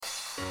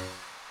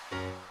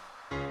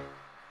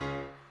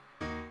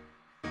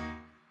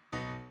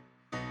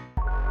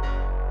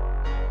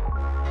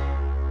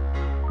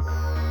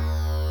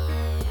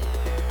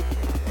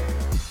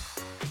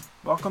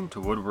Welcome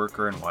to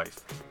Woodworker and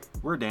Wife.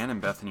 We're Dan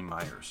and Bethany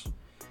Myers.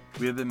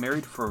 We have been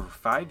married for over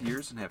 5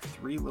 years and have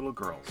 3 little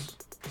girls.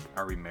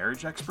 Are we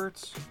marriage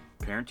experts?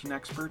 Parenting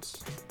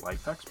experts?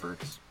 Life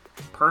experts?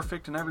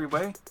 Perfect in every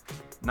way?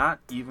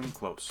 Not even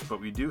close,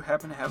 but we do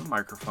happen to have a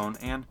microphone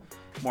and,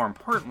 more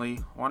importantly,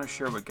 want to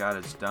share what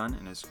God has done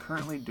and is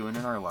currently doing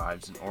in our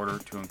lives in order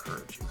to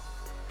encourage you.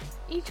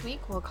 Each week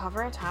we'll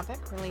cover a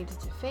topic related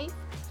to faith,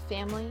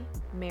 family,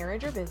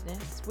 marriage, or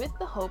business with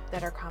the hope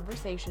that our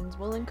conversations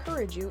will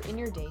encourage you in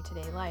your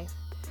day-to-day life.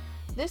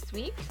 This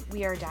week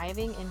we are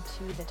diving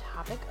into the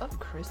topic of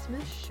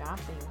Christmas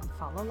shopping.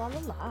 Fa la la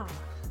la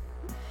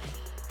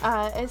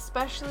la.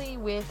 Especially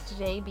with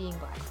today being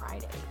Black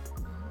Friday.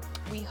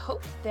 We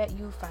hope that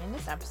you find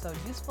this episode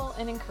useful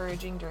and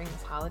encouraging during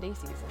this holiday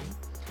season.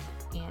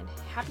 And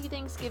happy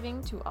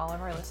Thanksgiving to all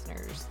of our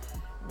listeners.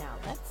 Now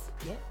let's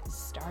get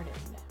started.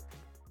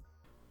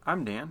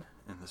 I'm Dan,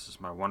 and this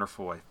is my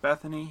wonderful wife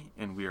Bethany,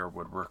 and we are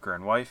Woodworker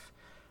and Wife.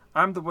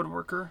 I'm the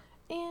woodworker.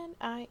 And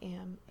I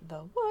am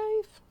the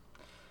wife.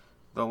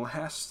 The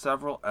last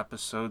several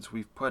episodes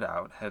we've put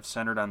out have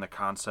centered on the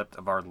concept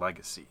of our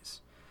legacies.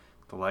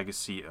 The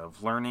legacy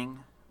of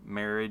learning,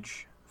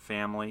 marriage,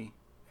 family,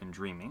 and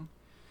dreaming.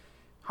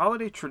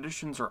 Holiday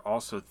traditions are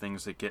also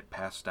things that get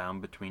passed down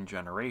between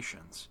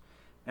generations,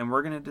 and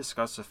we're going to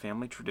discuss a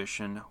family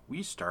tradition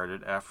we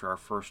started after our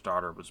first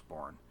daughter was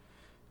born.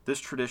 This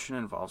tradition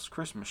involves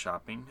Christmas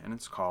shopping, and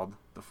it's called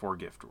the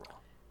 4-gift rule.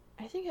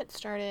 I think it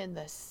started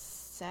the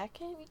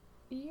second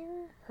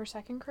year, her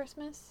second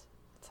Christmas.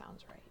 That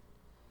sounds right.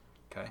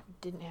 Okay.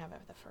 Didn't have it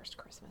the first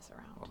Christmas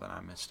around. Well, then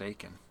I'm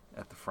mistaken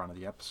at the front of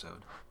the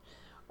episode.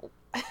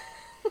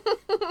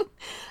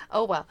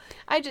 Oh, well.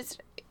 I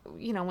just,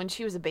 when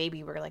she was a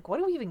baby, we were like, what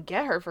do we even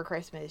get her for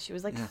Christmas? She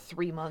was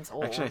 3 months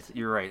old. Actually,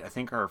 you're right. I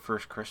think our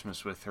first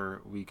Christmas with her,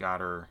 we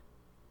got her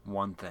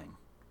one thing.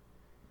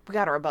 We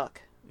got her a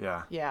book.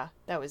 Yeah. Yeah,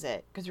 that was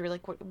it. Because we were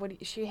like,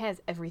 she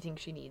has everything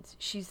she needs.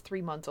 She's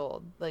 3 months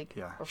old.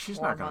 Yeah, or she's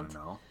 4 not going months. to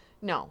know.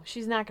 No,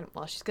 she's not going to.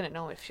 Well, she's going to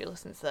know if she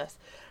listens to this.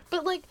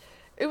 But,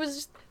 it was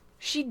just,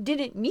 she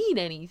didn't need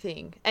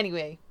anything.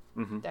 Anyway,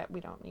 that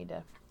we don't need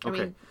to.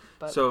 Okay.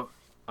 So,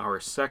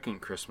 our second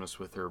Christmas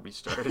with her, we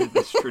started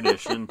this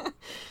tradition.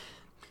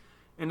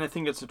 And I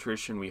think it's a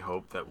tradition we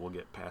hope that will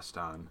get passed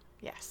on.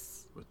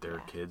 Yes. With their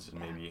kids, and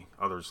maybe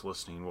others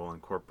listening will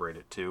incorporate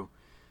it too.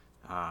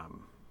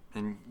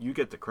 And you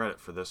get the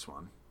credit for this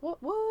one. What?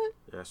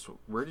 Yeah, so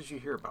where did you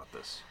hear about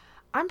this?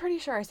 I'm pretty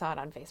sure I saw it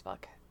on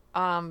Facebook.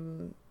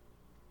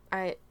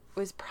 It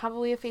was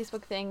probably a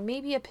Facebook thing,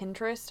 maybe a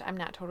Pinterest. I'm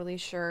not totally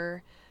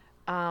sure.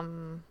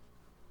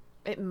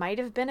 It might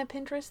have been a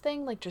Pinterest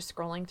thing, just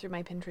scrolling through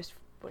my Pinterest,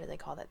 what do they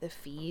call that? The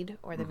feed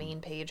or the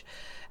main page,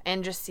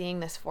 and just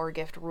seeing this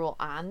 4-gift rule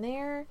on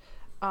there.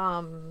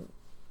 And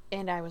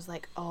I was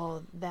like,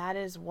 oh, that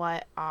is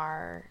what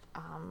our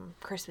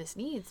Christmas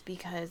needs,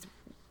 because,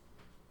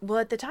 well,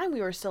 at the time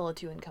we were still a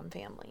 2-income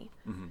family.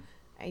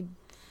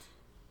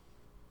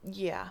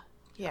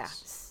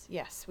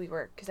 Yes, we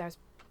were, because I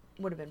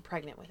would have been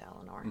pregnant with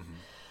Eleanor.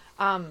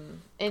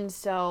 And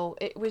so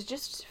it was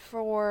just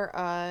for,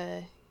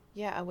 a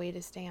way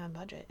to stay on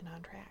budget and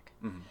on track.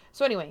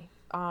 So anyway,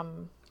 all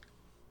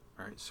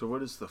right, so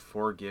what does the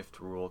 4-gift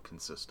rule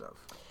consist of?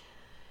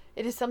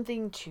 It is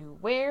something to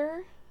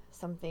wear,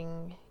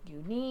 something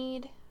you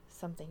need,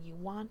 something you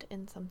want,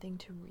 and something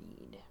to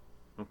read.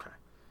 Okay.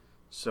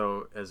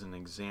 So, as an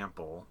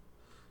example,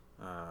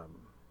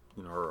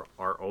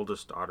 our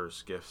oldest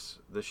daughter's gifts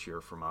this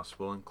year from us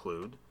will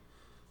include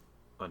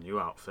a new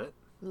outfit.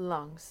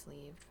 Long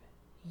sleeve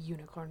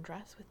unicorn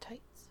dress with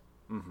tights.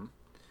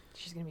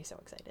 She's going to be so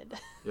excited.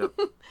 Yep.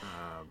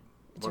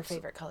 It's her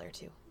favorite color,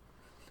 too.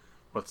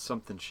 What's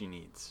something she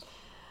needs?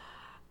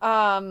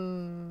 What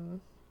do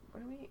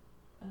we...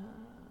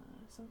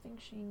 something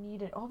she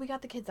needed... Oh, we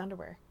got the kids'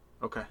 underwear.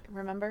 Okay.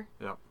 Remember?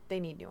 Yep. They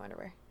need new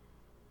underwear.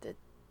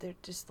 They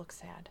just look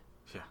sad.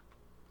 Yeah.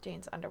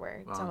 Jane's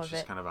underwear. Well, some of she's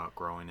it. kind of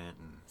outgrowing it.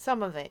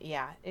 Some of it,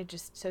 yeah. It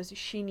just... So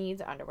she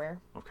needs underwear.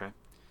 Okay.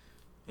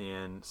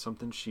 And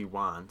something she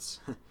wants.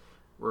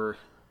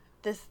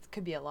 This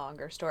could be a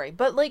longer story.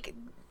 But,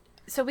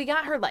 so we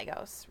got her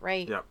Legos,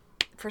 right? Yep.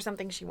 For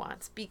something she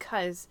wants,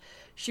 because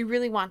she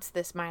really wants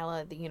this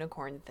Mila the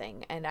unicorn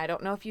thing. And I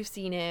don't know if you've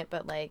seen it,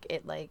 but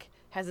it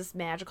has this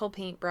magical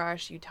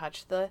paintbrush. You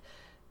touch the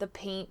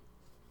paint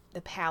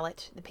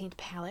palette,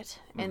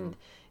 and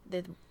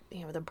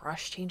the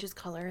brush changes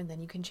color, and then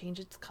you can change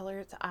its color,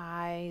 its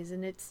eyes,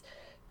 and it's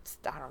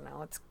I don't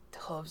know, it's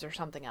hooves or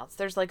something else.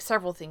 There's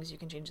several things you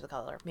can change the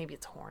color. Maybe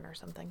it's horn or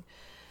something.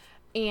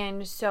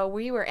 And so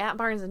we were at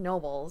Barnes and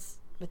Noble's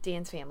with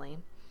Dan's family,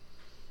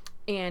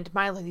 and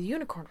Mila the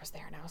unicorn was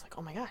there, and I was like,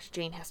 oh my gosh,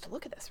 Jane has to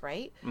look at this,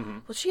 right?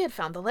 Well, she had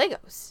found the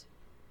Legos.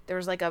 There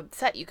was a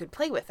set you could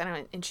play with,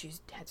 and she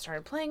had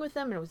started playing with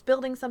them, and it was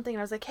building something,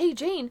 and I was like, hey,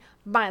 Jane,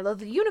 Mila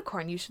the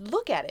unicorn, you should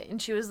look at it. And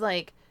she was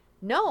like,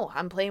 no,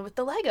 I'm playing with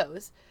the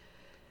Legos.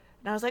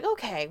 And I was like,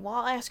 okay, well,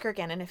 I'll ask her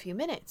again in a few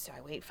minutes. So I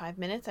wait 5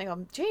 minutes. I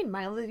go, Jane,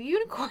 Milo the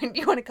Unicorn, do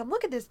you want to come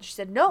look at this? And she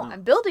said, no,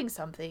 I'm building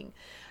something.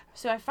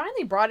 So I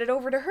finally brought it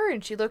over to her,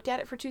 and she looked at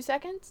it for 2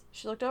 seconds.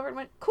 She looked over and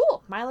went,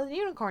 cool, Milo the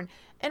Unicorn,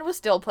 and was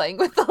still playing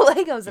with the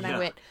Legos. And I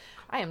went,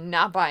 I am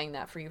not buying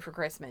that for you for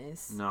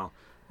Christmas. No.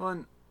 Well,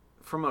 and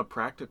from a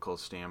practical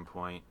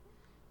standpoint,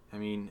 I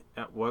mean,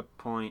 at what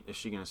point is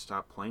she going to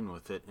stop playing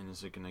with it, and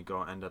is it going to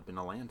go end up in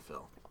a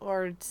landfill?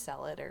 Or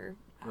sell it, or,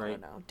 I Right.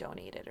 don't know,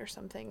 donate it or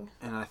something.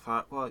 And I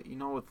thought, well,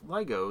 with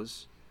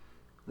Legos,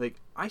 like,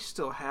 I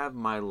still have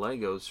my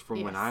Legos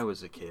from when Yes. I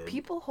was a kid.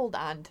 People hold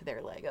on to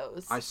their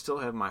Legos. I still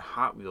have my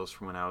Hot Wheels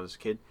from when I was a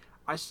kid.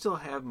 I still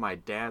have my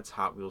dad's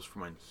Hot Wheels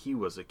from when he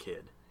was a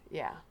kid.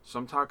 Yeah. So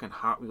I'm talking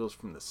Hot Wheels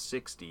from the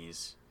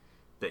 60s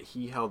that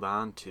he held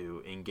on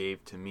to and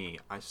gave to me.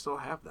 I still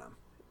have them.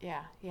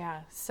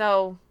 Yeah.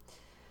 So,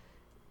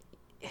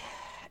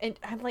 and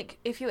I'm like,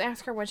 if you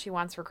ask her what she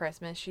wants for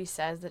Christmas, she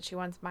says that she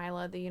wants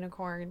Mila the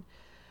Unicorn.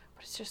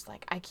 But it's just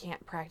like, I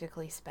can't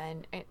practically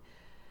spend...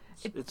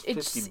 It's $50 It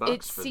for seems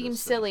this thing.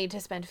 silly to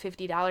spend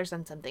 $50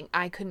 on something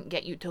I couldn't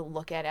get you to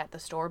look at the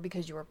store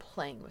because you were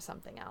playing with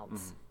something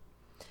else.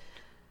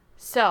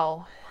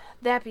 So,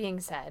 that being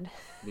said,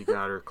 We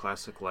got her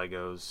classic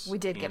Legos. We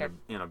did get her-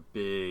 in a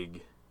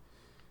big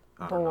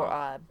I don't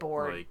know,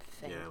 board like,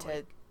 thing yeah, to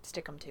like-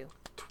 stick them to.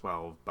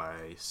 12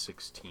 by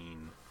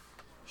 16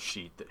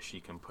 sheet that she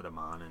can put them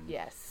on. And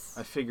Yes.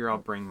 I figure I'll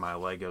bring my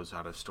Legos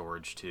out of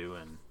storage too.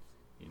 And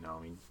I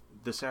mean,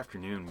 this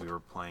afternoon we were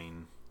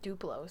playing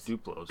Duplos.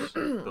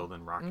 Duplos,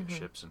 building rocket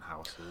ships and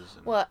houses.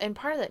 And Well, and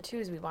part of that too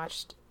is we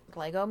watched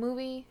Lego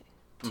Movie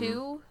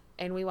 2,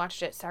 and we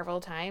watched it several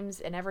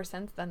times, and ever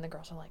since then the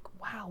girls are like,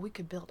 wow, we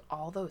could build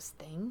all those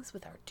things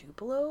with our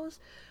Dupelos.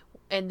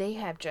 And they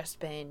have just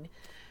been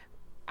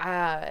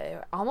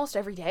almost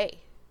every day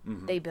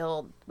they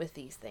build with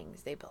these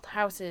things. They build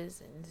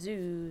houses and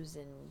zoos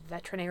and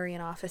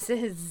veterinarian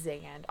offices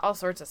and all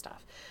sorts of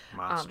stuff.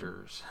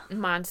 monsters.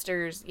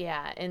 Monsters,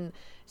 yeah. And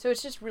so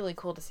it's just really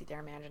cool to see their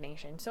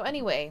imagination. So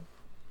anyway,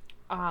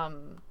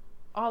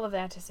 all of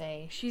that to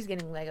say, she's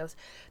getting Legos.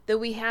 Though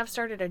we have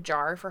started a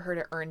jar for her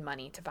to earn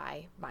money to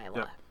buy Mila.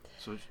 Yep.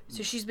 So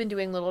So she's been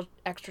doing little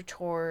extra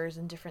chores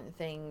and different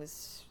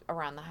things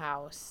around the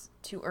house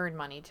to earn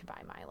money to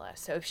buy Mila.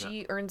 So if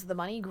she earns the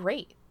money,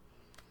 great.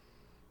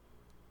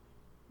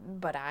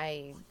 But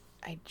I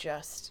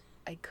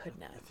could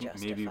not I think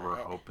justify maybe we're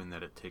it. hoping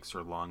that it takes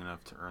her long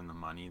enough to earn the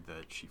money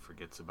that she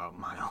forgets about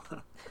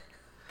Mila.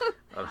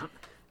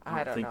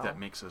 I don't think know. that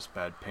makes us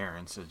bad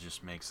parents. It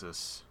just makes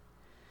us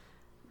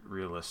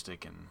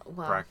realistic and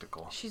Well,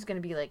 practical. She's gonna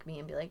be like me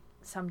and be like,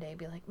 someday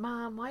be like,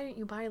 Mom, why didn't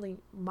you buy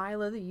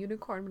Mila the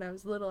Unicorn when I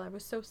was little? I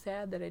was so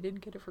sad that I didn't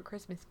get it for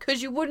Christmas.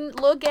 'Cause you wouldn't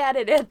look at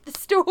it at the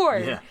store.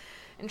 Yeah.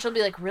 And she'll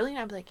be like, really? And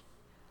I'll be like,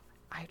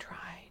 I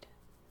tried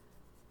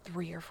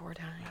 3 or 4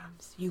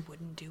 times. You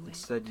wouldn't do it.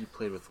 Instead, you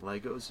played with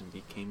Legos and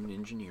became an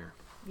engineer.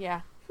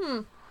 Yeah.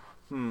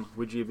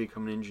 Would you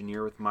become an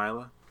engineer with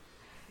Mila?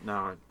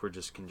 No, we're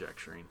just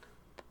conjecturing.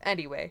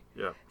 Anyway.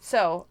 Yeah.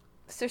 So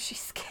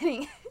she's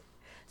getting...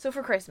 So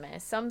for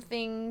Christmas,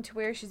 something to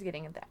wear, she's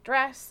getting that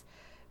dress.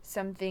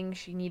 Something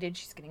she needed,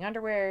 she's getting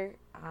underwear.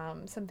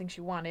 Something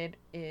she wanted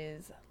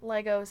is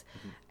Legos.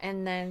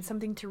 And then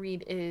something to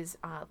read is,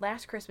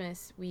 last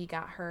Christmas, we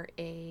got her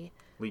a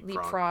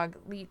Leapfrog.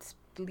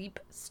 Leap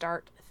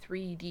Start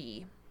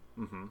 3D.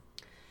 Mm-hmm.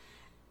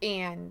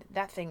 And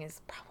that thing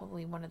is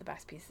probably one of the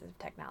best pieces of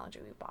technology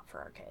we bought for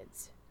our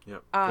kids.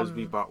 Yep. Because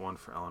we bought one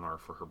for Eleanor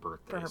for her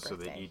birthday, so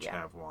they birthday, each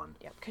yeah. have one.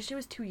 Yep, because she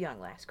was too young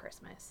last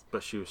Christmas.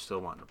 But she was still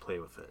wanting to play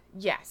with it.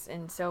 Yes,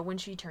 and so when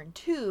she turned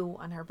 2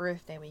 on her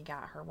birthday, we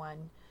got her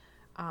one.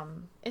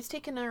 It's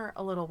taken her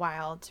a little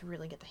while to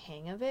really get the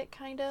hang of it,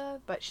 kind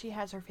of, but she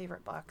has her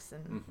favorite books.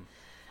 And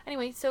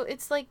anyway, so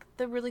it's like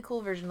the really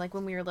cool version. Like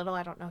when we were little,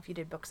 I don't know if you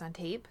did books on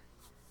tape.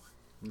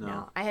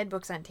 No, I had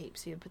books on tape.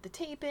 So you would put the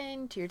tape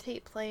in to your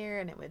tape player,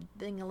 and it would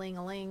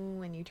ding-a-ling-a-ling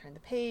when you turned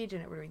the page,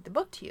 and it would read the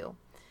book to you.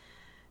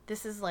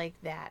 This is like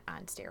that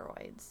on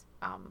steroids,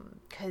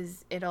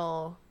 because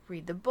it'll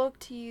read the book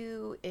to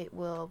you, it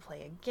will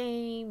play a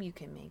game, you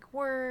can make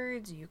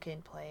words, you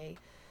can play,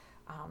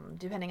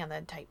 depending on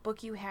the type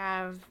book you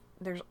have,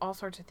 there's all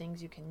sorts of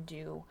things you can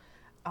do,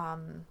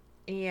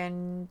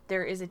 and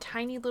there is a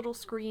tiny little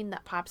screen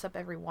that pops up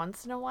every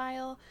once in a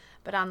while,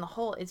 but on the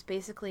whole, it's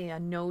basically a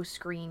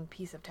no-screen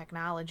piece of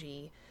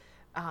technology,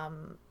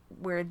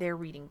 where they're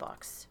reading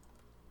books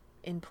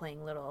and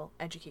playing little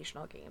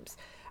educational games.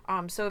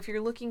 So if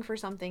you're looking for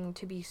something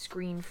to be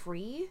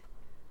screen-free,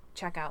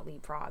 check out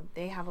Leapfrog.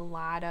 They have a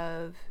lot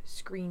of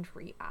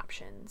screen-free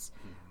options.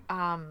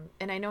 And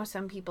I know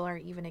some people are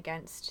even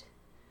against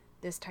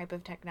this type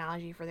of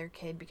technology for their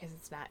kid because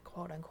it's not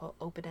quote-unquote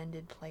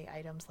open-ended play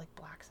items like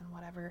blocks and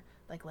whatever,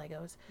 like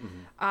Legos.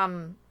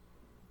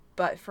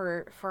 But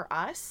for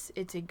us,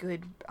 it's a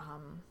good...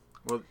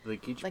 Well,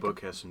 like each like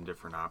book has some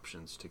different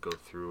options to go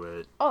through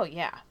it. Oh,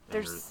 yeah.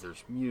 And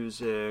there's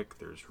music,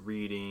 there's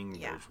reading,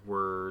 Yeah. there's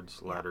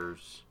words,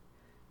 letters,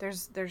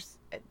 There's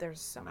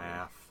so many.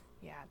 math.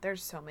 Yeah,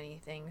 there's so many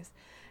things.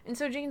 And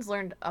so Jane's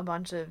learned a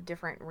bunch of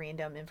different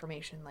random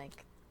information,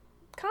 like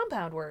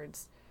compound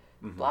words.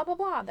 Blah, blah,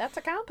 blah. That's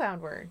a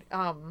compound word.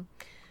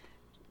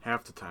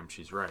 Half the time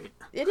she's right.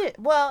 It is.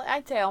 Well,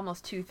 I'd say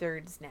almost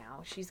 2/3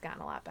 now. She's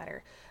gotten a lot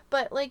better.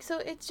 But, like, so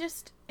it's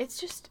just,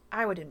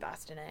 I would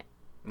invest in it.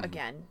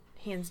 Again,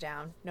 hands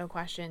down, no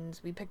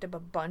questions.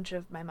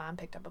 My mom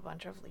picked up a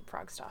bunch of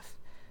Leapfrog stuff.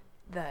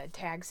 The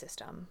tag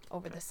system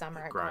over the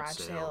summer at garage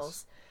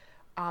sales.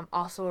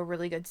 Also a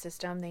really good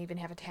system. They even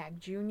have a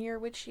Tag Junior,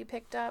 which she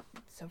picked up.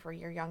 So for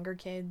your younger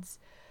kids.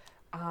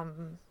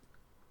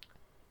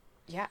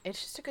 Yeah,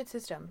 it's just a good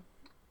system.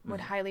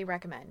 Would highly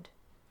recommend.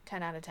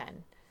 10 out of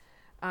 10.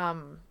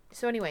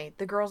 So anyway,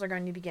 the girls are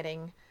going to be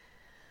getting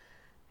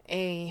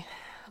a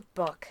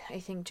book. I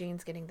think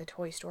Jane's getting the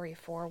Toy Story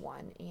 4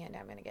 one, and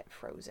I'm going to get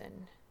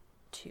Frozen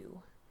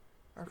 2.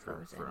 Or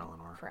Frozen. For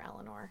Eleanor. For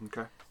Eleanor.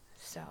 Okay.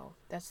 So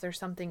that's their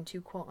something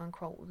to quote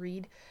unquote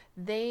read.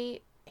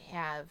 They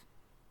have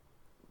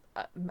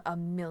a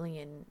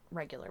million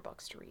regular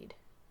books to read.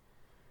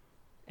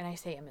 And I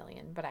say a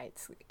million, but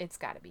it's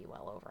got to be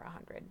well over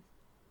 100.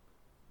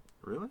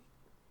 Really?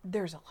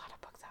 There's a lot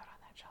of books out on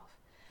that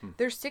shelf.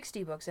 There's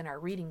 60 books in our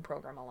reading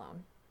program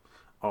alone.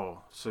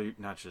 Oh, so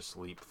not just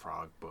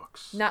Leapfrog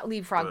books. Not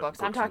Leapfrog but books.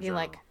 I'm books in talking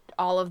like general.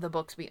 all of the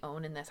books we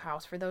own in this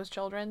house for those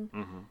children.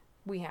 Mm-hmm.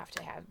 We have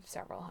to have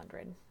several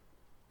hundred.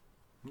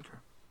 Okay.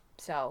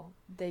 So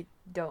they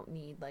don't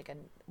need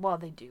well,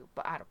 they do,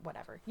 but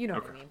whatever. You know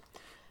what I mean.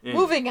 Anyway,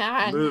 Moving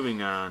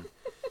Moving on.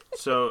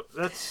 So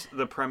that's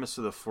the premise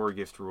of the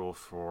 4-gift rule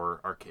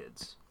for our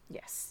kids.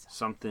 Yes.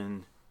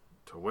 Something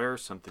to wear,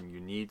 something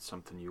you need,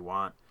 something you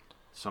want,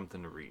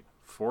 something to read.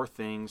 4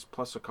 things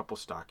plus a couple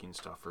stocking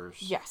stuffers.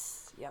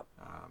 Yes. Yep.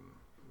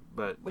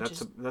 But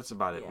that's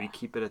about it. Yeah. We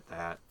keep it at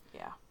that.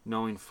 Yeah.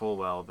 Knowing full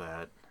well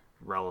that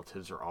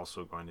relatives are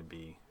also going to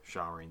be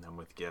showering them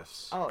with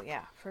gifts. Oh,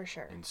 yeah, for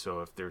sure. And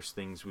so if there's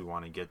things we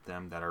want to get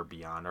them that are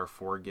beyond our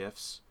 4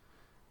 gifts,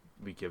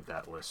 we give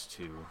that list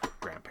to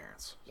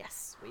grandparents.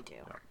 Yes, we do.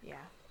 Yeah.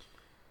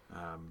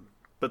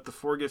 But the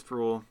 4-gift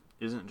rule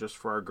isn't just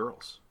for our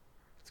girls.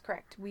 That's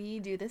correct. We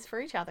do this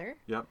for each other.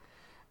 Yep.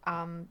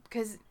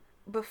 Because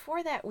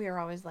before that, we were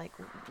always like,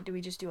 do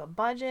we just do a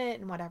budget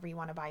and whatever you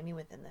want to buy me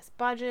within this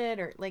budget?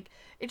 Or like,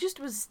 it just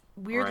was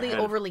weirdly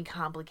overly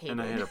complicated.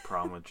 And I had a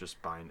problem with just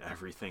buying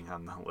everything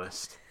on the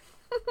list.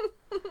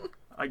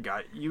 I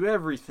got you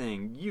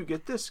everything. You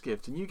get this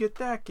gift and you get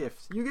that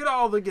gift. You get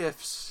all the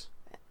gifts.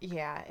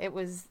 Yeah, it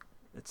was.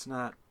 It's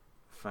not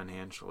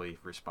financially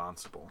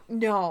responsible.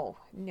 No,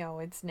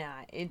 it's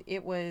not.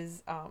 It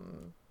was,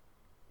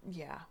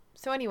 yeah.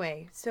 So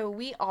anyway, so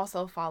we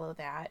also follow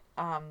that.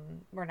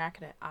 We're not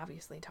going to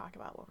obviously talk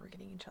about what we're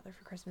getting each other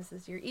for Christmas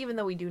this year, even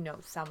though we do know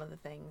some of the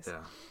things.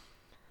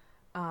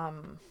 Yeah.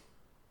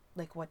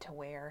 Like what to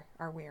wear,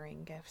 our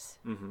wearing gifts.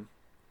 Mm-hmm.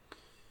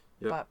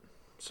 Yep. But,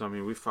 so, I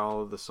mean, we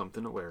follow the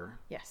something to wear.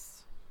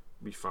 yes.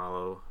 We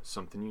follow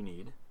something you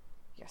need.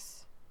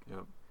 Yes.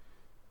 Yep.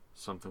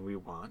 Something we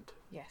want.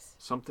 Yes.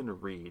 Something to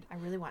read. I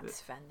really want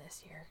Sven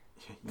this year.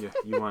 Yeah,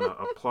 you want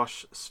a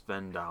plush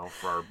Sven doll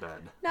for our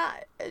bed.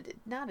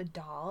 Not a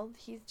doll.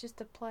 He's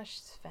just a plush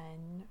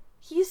Sven.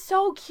 He's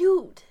so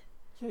cute.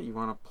 Yeah, you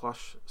want a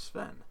plush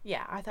Sven.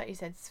 Yeah, I thought you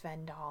said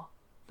Sven doll.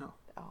 No.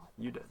 Oh,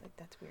 You did. Like,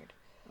 that's weird.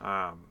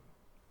 The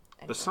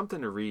Anyway,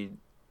 something to read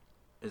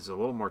is a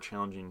little more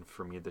challenging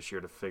for me this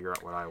year to figure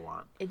out what I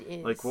want. it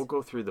is. Like, we'll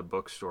go through the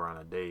bookstore on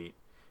a date,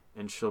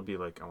 and she'll be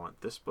like, I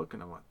want this book,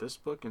 and I want this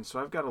book. And so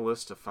I've got a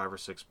list of 5 or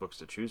 6 books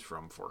to choose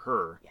from for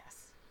her.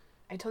 Yes.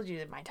 I told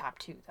you my top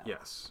 2, though.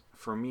 Yes.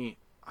 For me,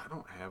 I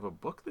don't have a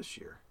book this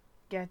year.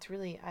 Yeah, it's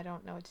really, I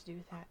don't know what to do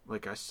with that.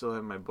 Like, I still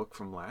have my book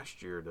from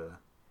last year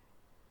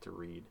to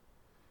read.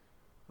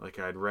 Like,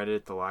 I'd read it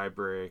at the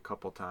library a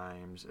couple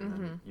times, and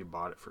then you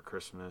bought it for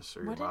Christmas,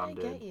 or your mom did.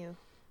 What did I get you?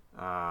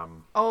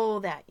 Um, Oh,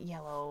 that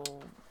yellow.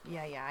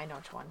 Yeah, I know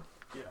which one.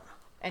 yeah.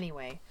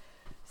 Anyway,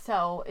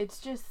 so it's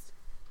just,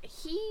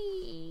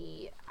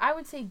 I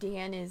would say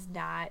Dan is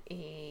not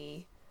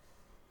a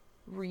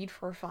read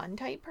for fun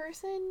type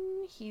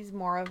person. He's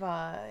more of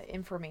a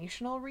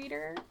informational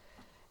reader.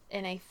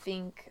 And I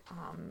think,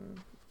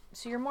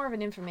 so you're more of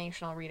an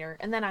informational reader.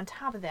 And then on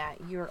top of that,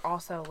 you're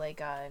also like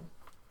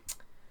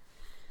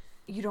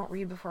you don't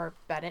read before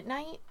bed at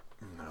night.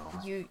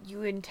 No.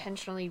 You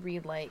intentionally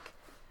read like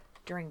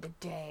during the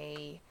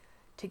day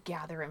to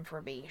gather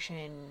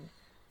information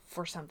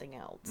for something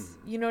else.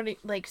 You know what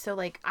like, so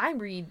like I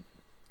read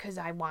because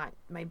I want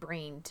my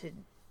brain to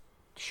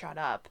shut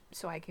up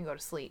so I can go to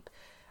sleep.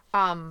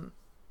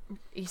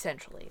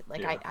 Essentially,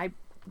 like Yeah. I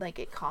like,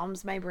 it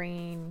calms my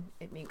brain,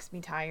 it makes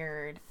me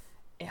tired,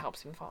 it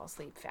helps me fall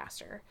asleep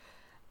faster.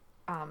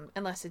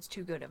 Unless it's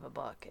too good of a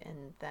book,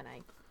 and then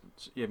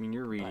Yeah, I mean,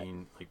 you're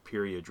reading like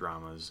period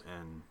dramas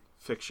and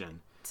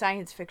fiction.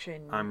 science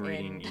fiction. I'm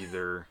reading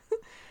either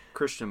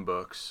Christian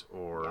books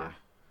or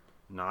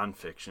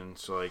nonfiction.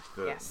 So like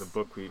the Yes.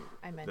 book I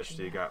that mentioned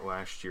she that. got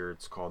last year,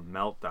 it's called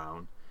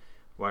Meltdown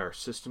why our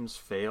systems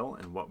fail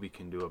and what we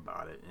can do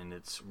about it. And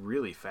it's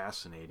really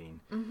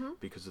fascinating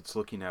because it's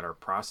looking at our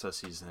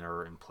processes that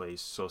are in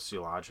place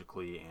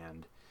sociologically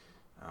and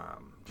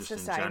just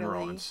in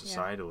general and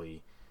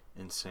societally,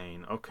 and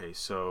saying, okay,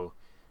 so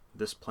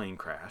this plane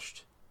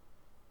crashed.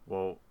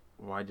 Well,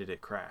 why did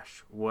it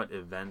crash? What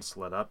events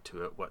led up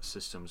to it? What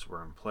systems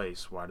were in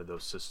place? Why did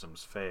those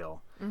systems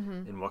fail?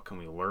 And what can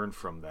we learn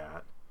from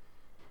that,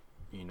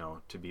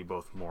 to be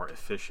both more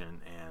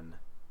efficient and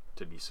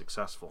to be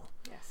successful?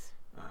 Yes.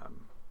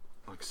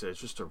 Like I said, it's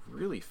just a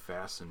really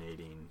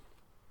fascinating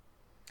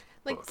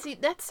book. See,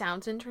 that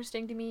sounds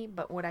interesting to me,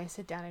 but would I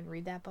sit down and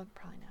read that book?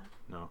 Probably not.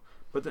 No.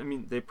 But,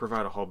 they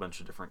provide a whole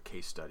bunch of different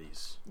case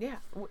studies. Yeah.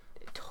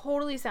 It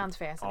totally sounds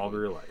fascinating. All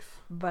real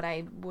life. But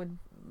I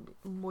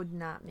would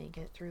not make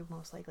it through,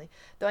 most likely.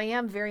 Though I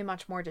am very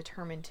much more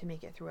determined to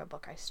make it through a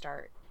book I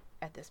start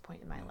at this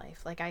point in my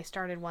life. Like, I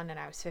started one and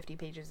I was 50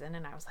 pages in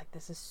and I was like,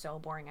 this is so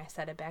boring. I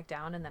set it back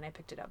down, and then I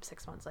picked it up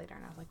 6 months later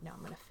and I was like, no,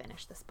 I'm going to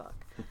finish this book.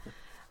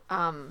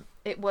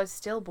 It was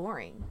still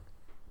boring.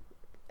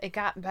 It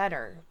got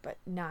better, but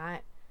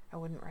I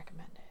wouldn't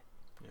recommend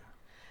it. Yeah.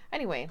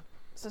 Anyway,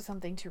 so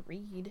something to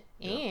read.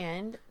 Yeah.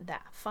 And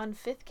that fun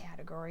fifth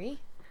category.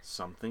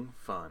 Something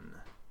fun.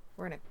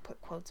 We're going to put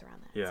quotes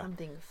around that. Yeah.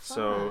 Something fun.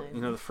 So,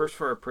 the first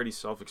four are pretty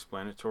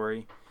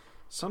self-explanatory.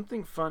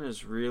 Something fun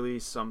is really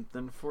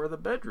something for the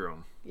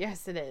bedroom.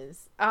 Yes, it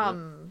is.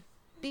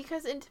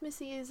 Because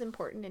intimacy is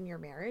important in your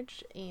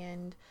marriage,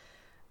 and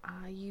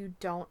you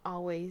don't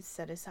always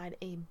set aside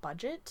a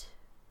budget,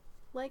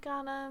 like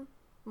on a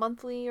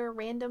monthly or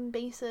random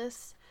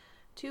basis,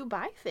 to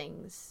buy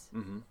things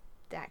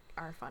that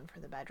are fun for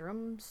the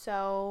bedroom.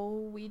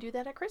 So we do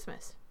that at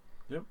Christmas.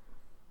 Yep.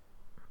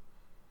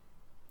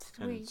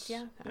 I'm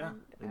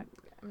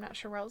not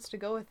sure where else to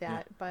go with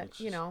that, but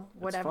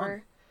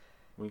whatever.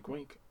 Wink,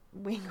 wink.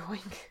 Wink,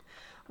 wink.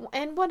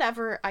 And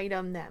whatever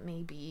item that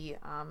may be,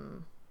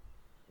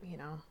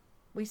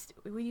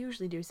 we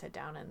usually do sit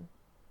down and,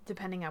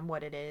 depending on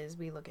what it is,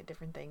 we look at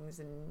different things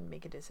and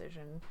make a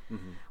decision.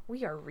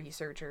 We are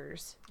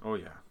researchers. Oh,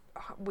 yeah.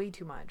 Way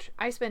too much.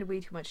 I spend way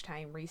too much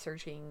time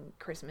researching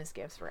Christmas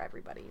gifts for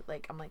everybody.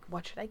 Like, I'm like,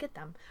 what should I get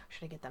them?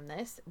 Should I get them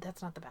this?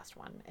 That's not the best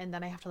one. And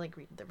then I have to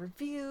read the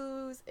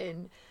reviews,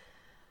 and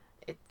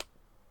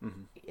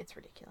it's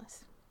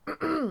ridiculous.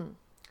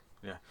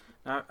 Yeah.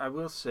 Now, I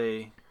will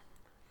say,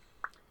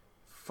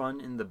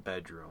 fun in the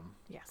bedroom.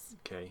 Yes.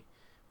 Okay.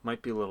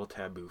 Might be a little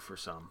taboo for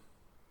some.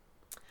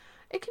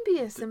 It can be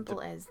as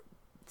simple as...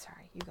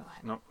 Sorry, you go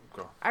ahead. No,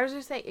 go. I was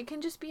going to say, it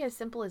can just be as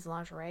simple as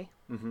lingerie.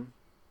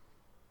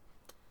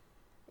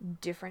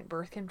 Different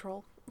birth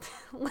control.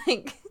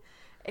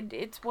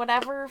 It's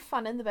whatever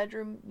fun in the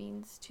bedroom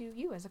means to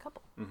you as a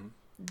couple.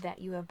 That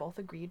you have both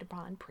agreed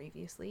upon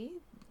previously.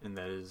 And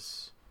that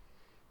is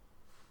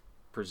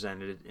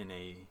presented in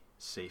a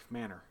safe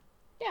manner.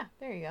 Yeah,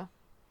 there you go.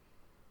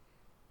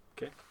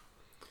 Okay.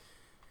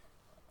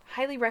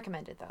 Highly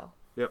recommended, though.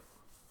 Yep.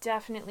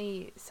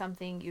 Definitely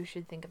something you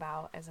should think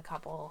about as a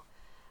couple.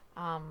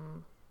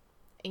 And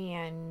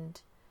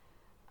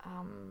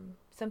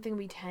something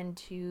we tend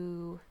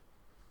to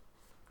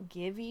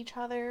give each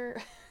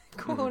other,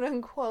 quote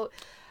unquote,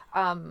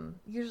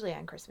 usually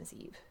on Christmas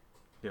Eve.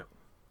 Yep.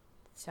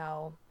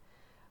 So,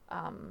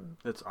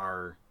 that's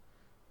our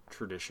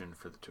tradition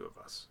for the two of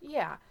us.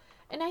 Yeah.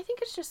 And I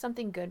think it's just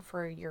something good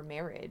for your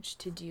marriage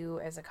to do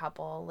as a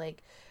couple,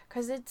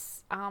 because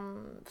it's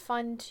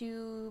fun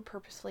to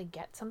purposefully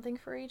get something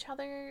for each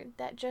other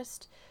that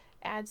just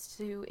adds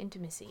to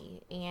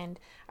intimacy. And,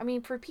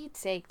 for Pete's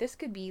sake, this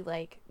could be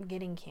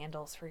getting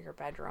candles for your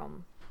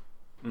bedroom.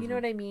 You know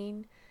what I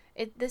mean?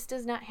 This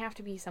does not have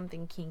to be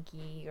something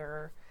kinky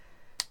or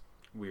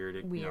weird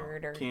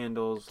or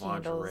candles,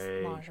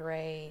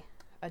 lingerie,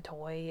 a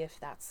toy if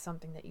that's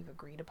something that you've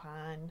agreed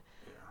upon.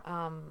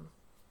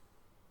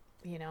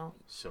 Yeah.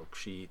 Silk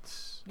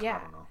sheets. Yeah. I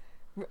don't know.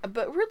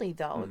 But really,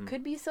 though, it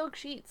could be silk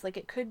sheets.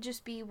 It could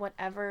just be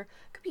whatever.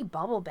 It could be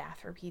bubble bath,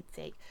 for Pete's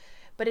sake.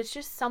 But it's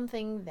just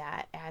something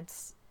that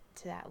adds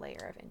to that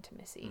layer of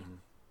intimacy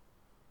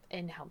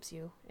and helps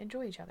you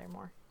enjoy each other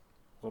more.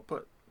 Well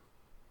put.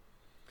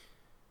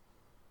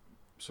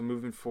 So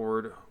moving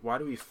forward, why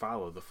do we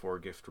follow the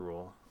 4-gift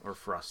rule, or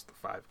for us, the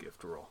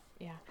 5-gift rule?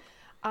 Yeah.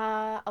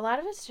 A lot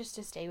of it's just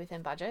to stay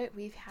within budget.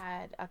 We've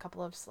had a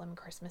couple of slim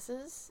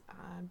Christmases,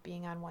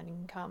 being on one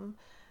income.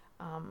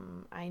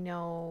 I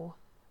know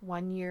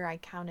one year I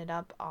counted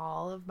up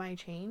all of my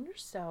change,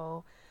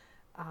 so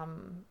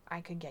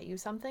I could get you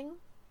something,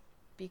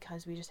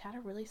 because we just had a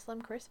really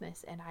slim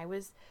Christmas, and I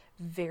was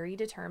very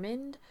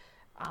determined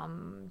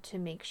to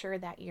make sure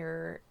that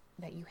you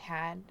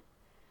had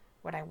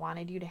what I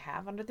wanted you to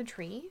have under the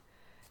tree.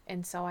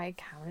 And so I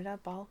counted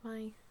up all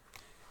my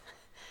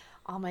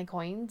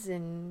coins,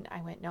 and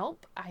I went,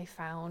 nope. I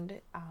found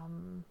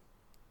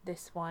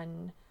this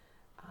one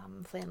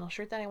flannel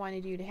shirt that I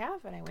wanted you to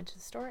have, and I went to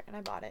the store and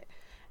I bought it,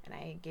 and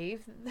I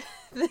gave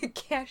the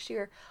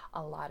cashier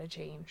a lot of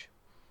change,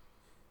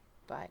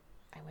 but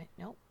I went,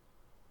 nope.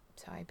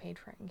 So I paid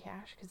for it in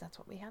cash, because that's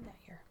what we had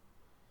that year.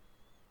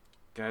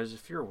 guys,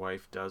 if your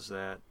wife does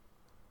that,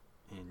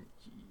 and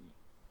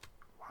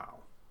wow,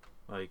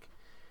 like,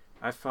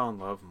 I fell in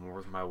love more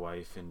with my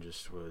wife and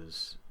just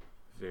was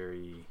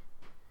very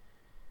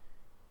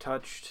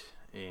touched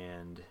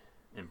and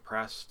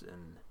impressed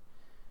and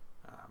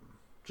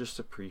just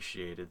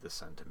appreciated the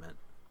sentiment.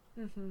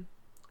 Mm-hmm.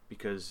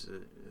 Because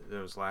it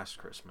was last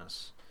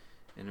Christmas,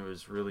 and it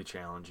was really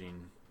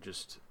challenging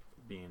just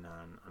being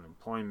on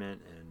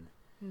unemployment and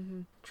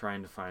Mm-hmm.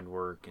 trying to find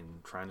work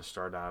and trying to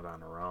start out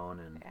on our own.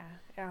 And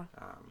Yeah.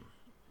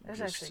 There's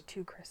actually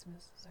 2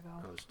 Christmases ago.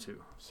 That was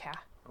 2. Yeah.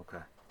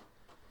 Okay.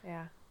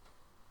 Yeah.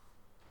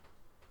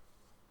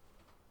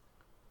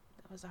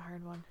 That was a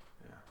hard one.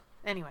 Yeah.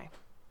 Anyway,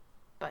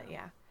 but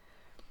yeah.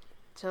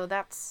 So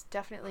that's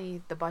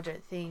definitely the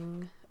budget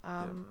thing.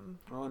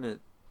 Well, and it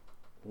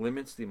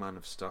limits the amount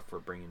of stuff we're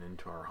bringing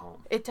into our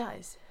home. It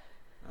does.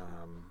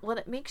 Well,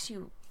 it makes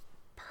you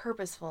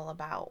purposeful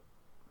about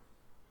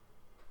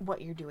what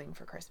you're doing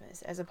for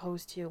Christmas, as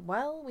opposed to,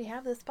 well, we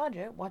have this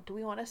budget, what do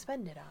we want to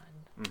spend it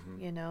on?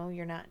 Mm-hmm. You know,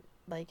 you're not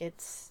like,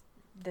 this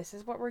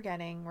is what we're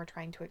getting, we're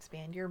trying to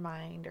expand your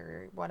mind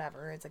or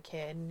whatever as a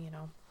kid, you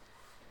know.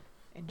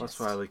 And That's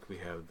why we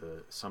have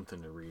the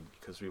something to read,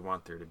 because we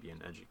want there to be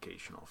an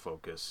educational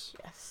focus.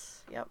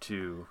 Yes. Yep.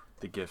 To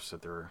the gifts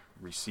that they're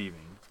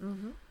receiving.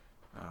 Mm-hmm.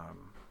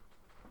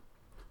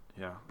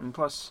 Yeah, and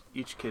plus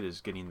each kid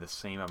is getting the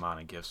same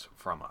amount of gifts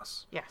from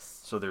us. Yes.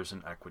 So there's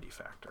an equity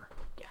factor.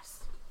 Yes.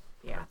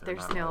 Yeah, They're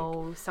there's not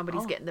no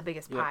somebody's getting the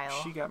biggest pile.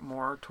 She got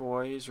more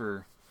toys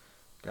or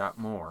got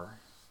more.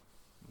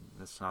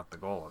 That's not the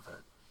goal of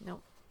it.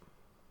 Nope.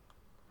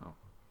 Oh.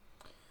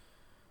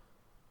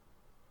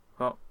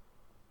 Well,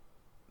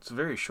 it's a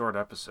very short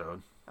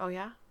episode. Oh,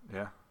 yeah?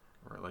 Yeah,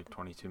 we're at like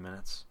 22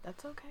 minutes.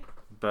 That's okay.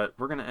 But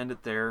we're going to end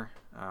it there.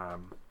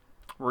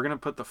 We're going to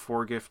put the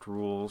 4 gift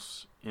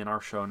rules in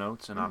our show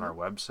notes and on our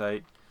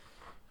website.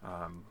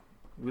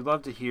 We'd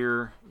love to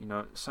hear,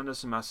 send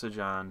us a message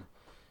on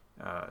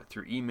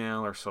through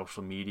email or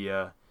social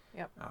media.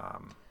 Yep.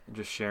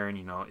 Just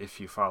sharing, if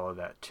you follow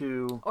that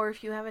too. Or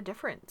if you have a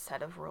different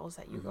set of rules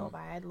that you go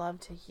by. I'd love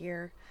to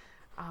hear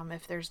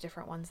if there's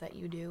different ones that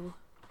you do.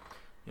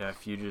 Yeah,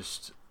 if you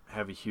just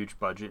have a huge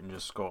budget and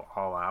just go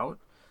all out,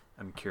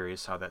 I'm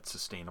curious how that's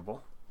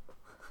sustainable.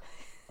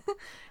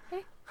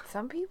 Hey,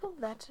 some people,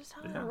 that's just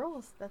how it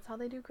rolls. That's how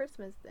they do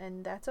Christmas.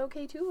 And that's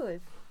okay too.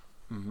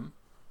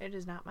 It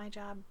is not my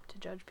job to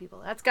judge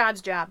people. That's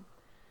God's job.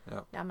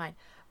 Yep. Not mine.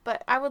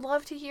 But I would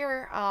love to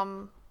hear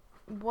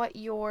what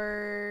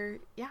your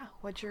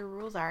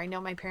rules are. I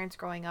know my parents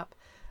growing up,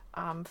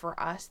 for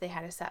us, they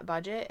had a set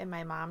budget, and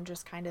my mom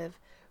just kind of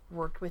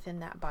worked within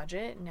that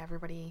budget, and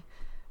everybody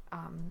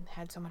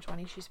had so much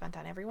money she spent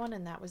on everyone,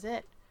 and that was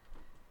it.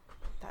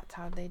 That's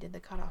how they did the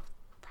cutoff.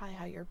 Probably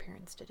how your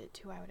parents did it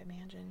too, I would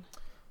imagine.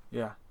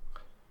 Yeah.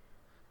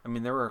 I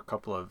mean, there were a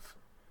couple of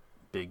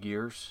big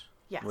years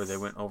where they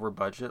went over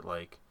budget.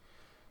 Like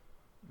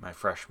my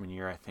freshman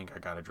year, I think I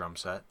got a drum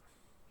set.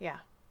 Yeah.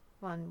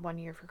 One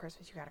year for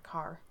Christmas, you got a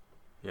car.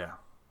 Yeah.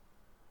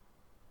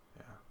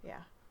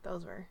 Yeah.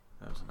 Those were.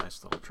 That was a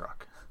nice little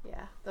truck.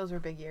 Yeah, those were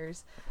big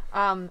years.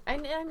 And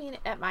I mean,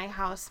 at my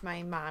house,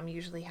 my mom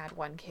usually had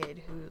one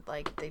kid who,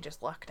 they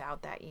just lucked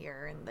out that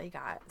year, and they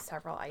got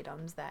several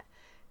items that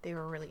they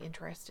were really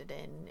interested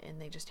in,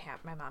 and they just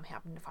my mom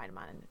happened to find them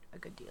on a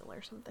good deal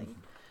or something.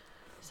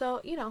 So,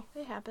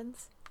 it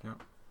happens. Yeah.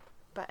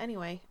 But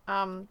anyway,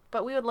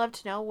 but we would love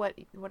to know what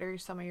are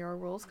some of your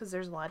rules, because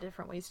there's a lot of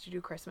different ways to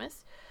do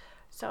Christmas.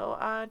 So,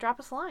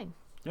 drop us a line.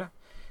 Yeah.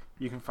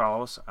 You can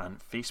follow us on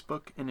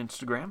Facebook and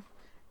Instagram.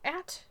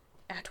 At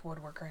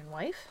Woodworker and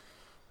Wife.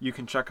 You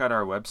can check out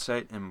our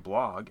website and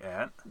blog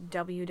at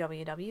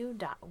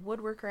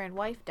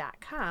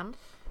www.woodworkerandwife.com.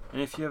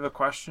 And if you have a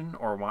question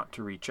or want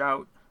to reach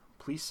out,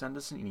 please send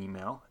us an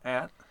email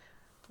at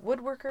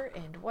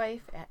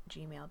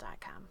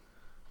woodworkerandwife@gmail.com.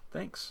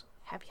 Thanks.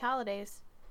 Happy holidays.